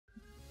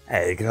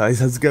Hey guys,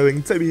 how's it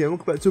going? Toby here,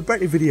 welcome back to a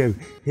brand new video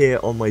here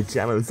on my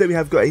channel. Today we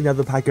have got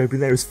another pack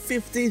open. There is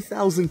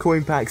 50,000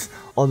 coin packs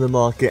on the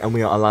market and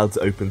we are allowed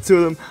to open 2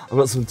 of them. I've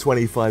got some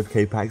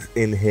 25k packs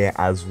in here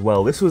as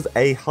well. This was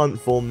a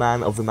hunt for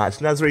man of the match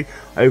Nasri.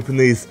 I opened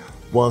these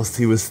whilst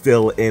he was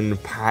still in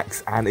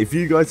packs, and if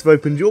you guys have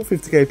opened your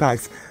 50k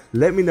packs,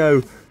 let me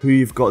know who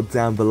you've got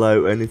down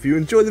below, and if you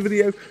enjoyed the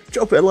video,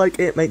 drop it a like.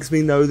 It makes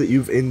me know that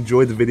you've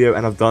enjoyed the video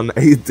and I've done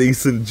a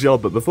decent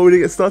job. But before we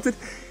get started,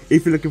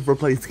 if you're looking for a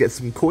place to get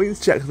some coins,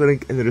 check the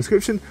link in the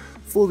description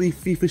for the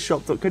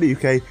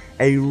fifashop.co.uk,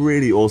 a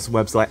really awesome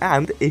website,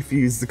 and if you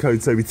use the code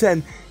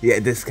TOBY10, you get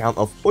a discount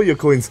off all your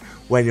coins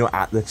when you're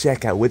at the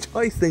checkout, which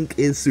I think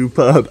is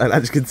superb. And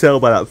as you can tell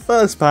by that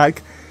first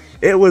pack,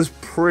 it was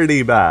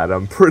pretty bad.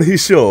 I'm pretty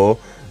sure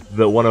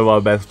that one of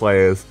our best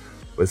players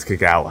was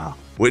Kagawa,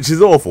 which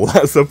is awful.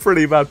 That's a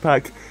pretty bad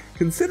pack,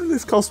 considering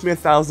this cost me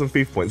 1,000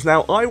 FIFA points.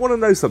 Now, I want to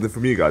know something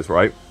from you guys,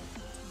 right?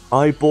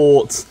 I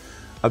bought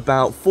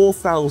about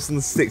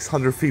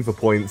 4,600 FIFA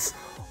points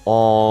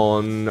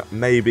on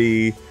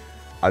maybe,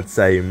 I'd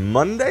say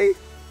Monday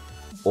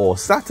or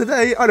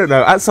Saturday, I don't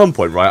know, at some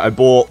point, right? I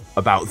bought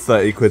about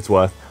 30 quid's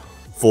worth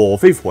for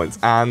FIFA points,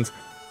 and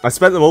I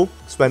spent them all,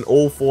 spent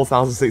all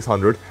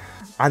 4,600,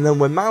 and then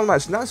when Man of the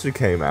Match Nasri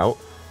came out,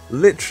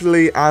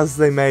 literally as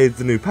they made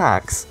the new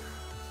packs,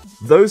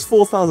 those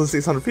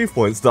 4,600 FIFA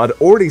points that I'd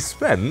already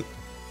spent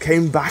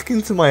came back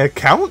into my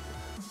account.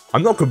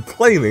 I'm not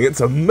complaining,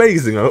 it's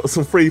amazing, I got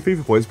some free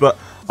FIFA points, but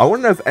I want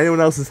to know if anyone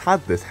else has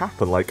had this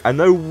happen. Like, I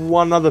know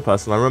one other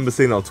person, I remember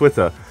seeing it on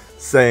Twitter,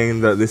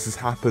 saying that this has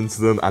happened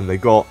to them and they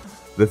got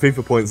the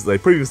FIFA points that they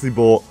previously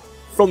bought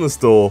from the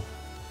store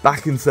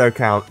back into their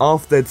account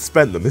after they'd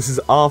spent them. This is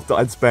after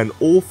I'd spent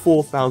all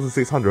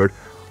 4,600,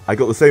 I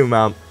got the same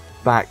amount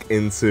back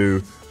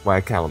into my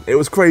account. It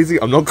was crazy,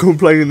 I'm not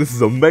complaining, this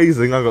is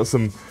amazing. I got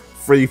some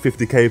free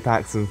 50k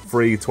packs and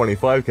free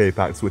 25k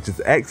packs, which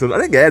is excellent. I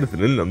didn't get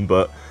anything in them,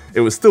 but it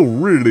was still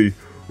really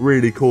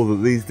cool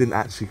that these didn't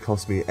actually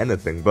cost me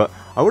anything. But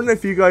I wonder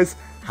if you guys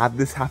had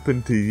this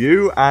happen to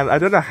you, and I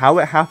don't know how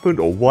it happened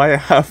or why it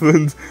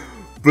happened,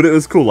 but it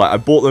was cool. Like, I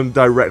bought them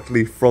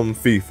directly from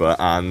FIFA,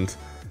 and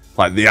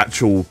like the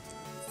actual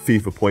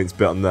FIFA points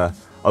bit on the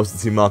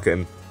Ultimate Team Market,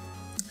 and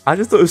I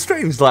just thought it was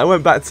strange. Like, I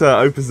went back to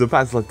open some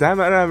packs, like, damn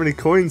it, I don't have any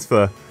coins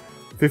for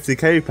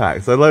 50k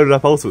packs. I loaded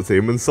up Ultimate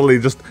Team, and suddenly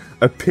just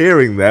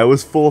appearing there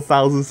was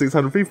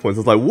 4,600 FIFA points. I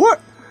was like, what?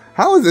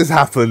 How has this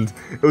happened?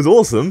 It was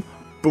awesome,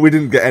 but we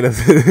didn't get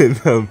anything in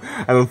them,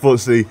 and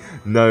unfortunately,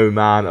 no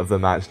Man of the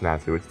Match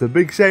Nasri, which is a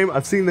big shame.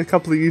 I've seen a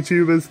couple of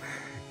YouTubers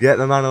get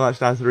the Man of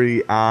the Match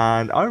Nasri,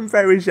 and I'm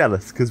very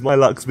jealous, because my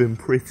luck's been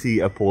pretty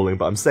appalling,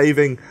 but I'm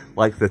saving,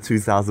 like, the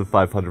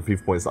 2,500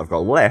 FIFA points that I've got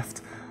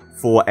left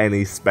for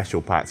any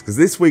special packs, because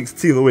this week's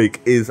Team of the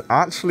Week is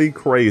actually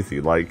crazy.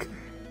 Like,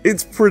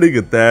 it's pretty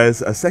good.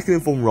 There's a second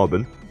informed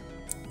Robin,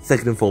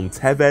 second informed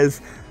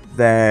Tevez,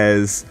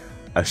 there's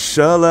a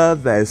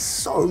Schürrle, there's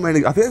so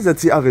many, I think there's a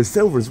Thiago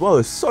Silva as well.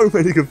 There's so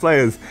many good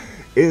players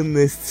in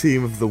this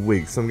Team of the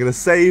Week, so I'm going to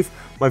save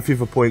my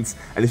FIFA points,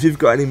 and if you've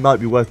got any, might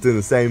be worth doing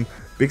the same,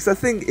 because I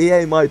think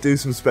EA might do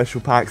some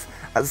special packs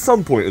at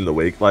some point in the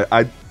week. Like,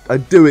 I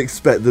do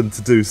expect them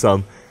to do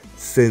some,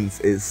 since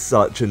it's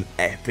such an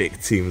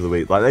epic Team of the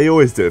Week. Like, they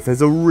always do. If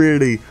there's a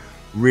really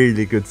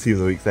good Team of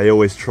the Week, they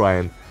always try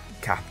and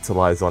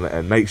capitalize on it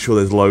and make sure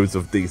there's loads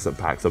of decent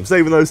packs. I'm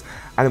saving those,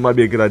 and it might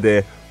be a good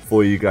idea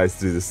for you guys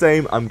to do the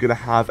same. I'm going to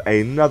have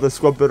another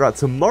squad builder out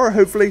tomorrow,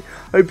 hopefully.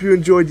 Hope you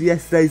enjoyed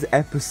yesterday's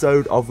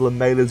episode of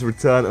Lamela's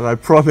return, and I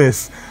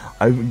promise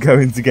I'm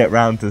going to get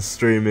round to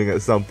streaming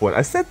at some point.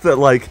 I said that,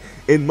 like,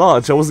 in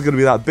March I wasn't going to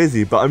be that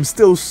busy, but I'm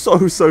still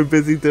so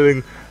busy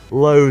doing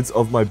loads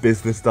of my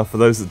business stuff. For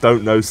those that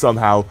don't know,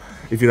 somehow,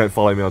 if you don't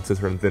follow me on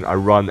Twitter or anything, I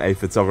run a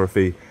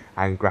photography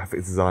and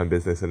graphic design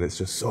business, and it's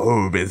just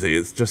so busy.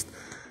 It's just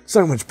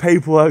so much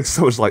paperwork,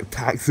 so much, like,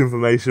 tax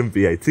information,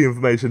 VAT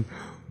information,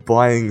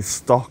 buying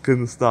stock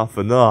and stuff,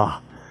 and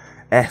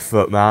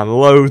effort, man,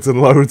 loads and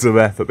loads of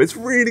effort. But it's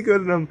really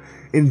good, and I'm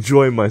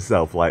enjoying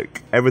myself.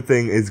 Like,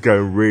 everything is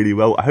going really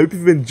well. I hope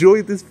you've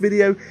enjoyed this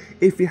video.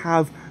 If you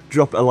have,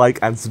 drop a like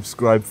and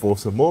subscribe for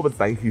some more. But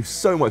thank you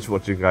so much for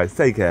watching, guys.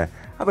 Take care,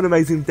 have an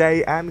amazing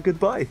day, and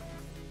goodbye.